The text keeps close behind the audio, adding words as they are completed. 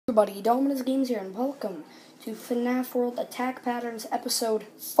Everybody, Dominus Games here, and welcome to FNaF World Attack Patterns Episode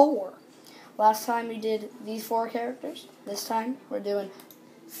 4. Last time we did these 4 characters. This time we're doing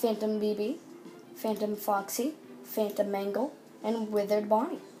Phantom BB, Phantom Foxy, Phantom Mangle, and Withered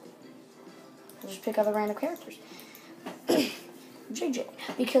Bonnie. I'll just pick other random characters. JJ,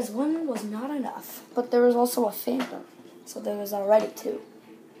 because one was not enough, but there was also a Phantom, so there was already 2.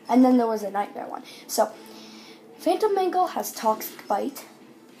 And then there was a Nightmare one. So, Phantom Mangle has Toxic Bite.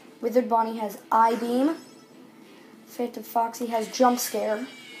 Withered Bonnie has Eye Beam. Phantom Foxy has Jump Scare.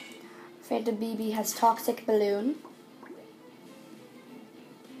 Phantom BB has Toxic Balloon.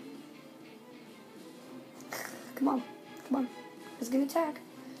 Come on. Who's going to attack?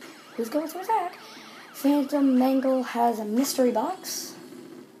 Who's going to attack? Phantom Mangle has a Mystery Box.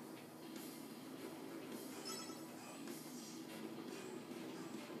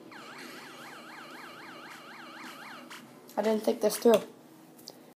 I didn't think this through.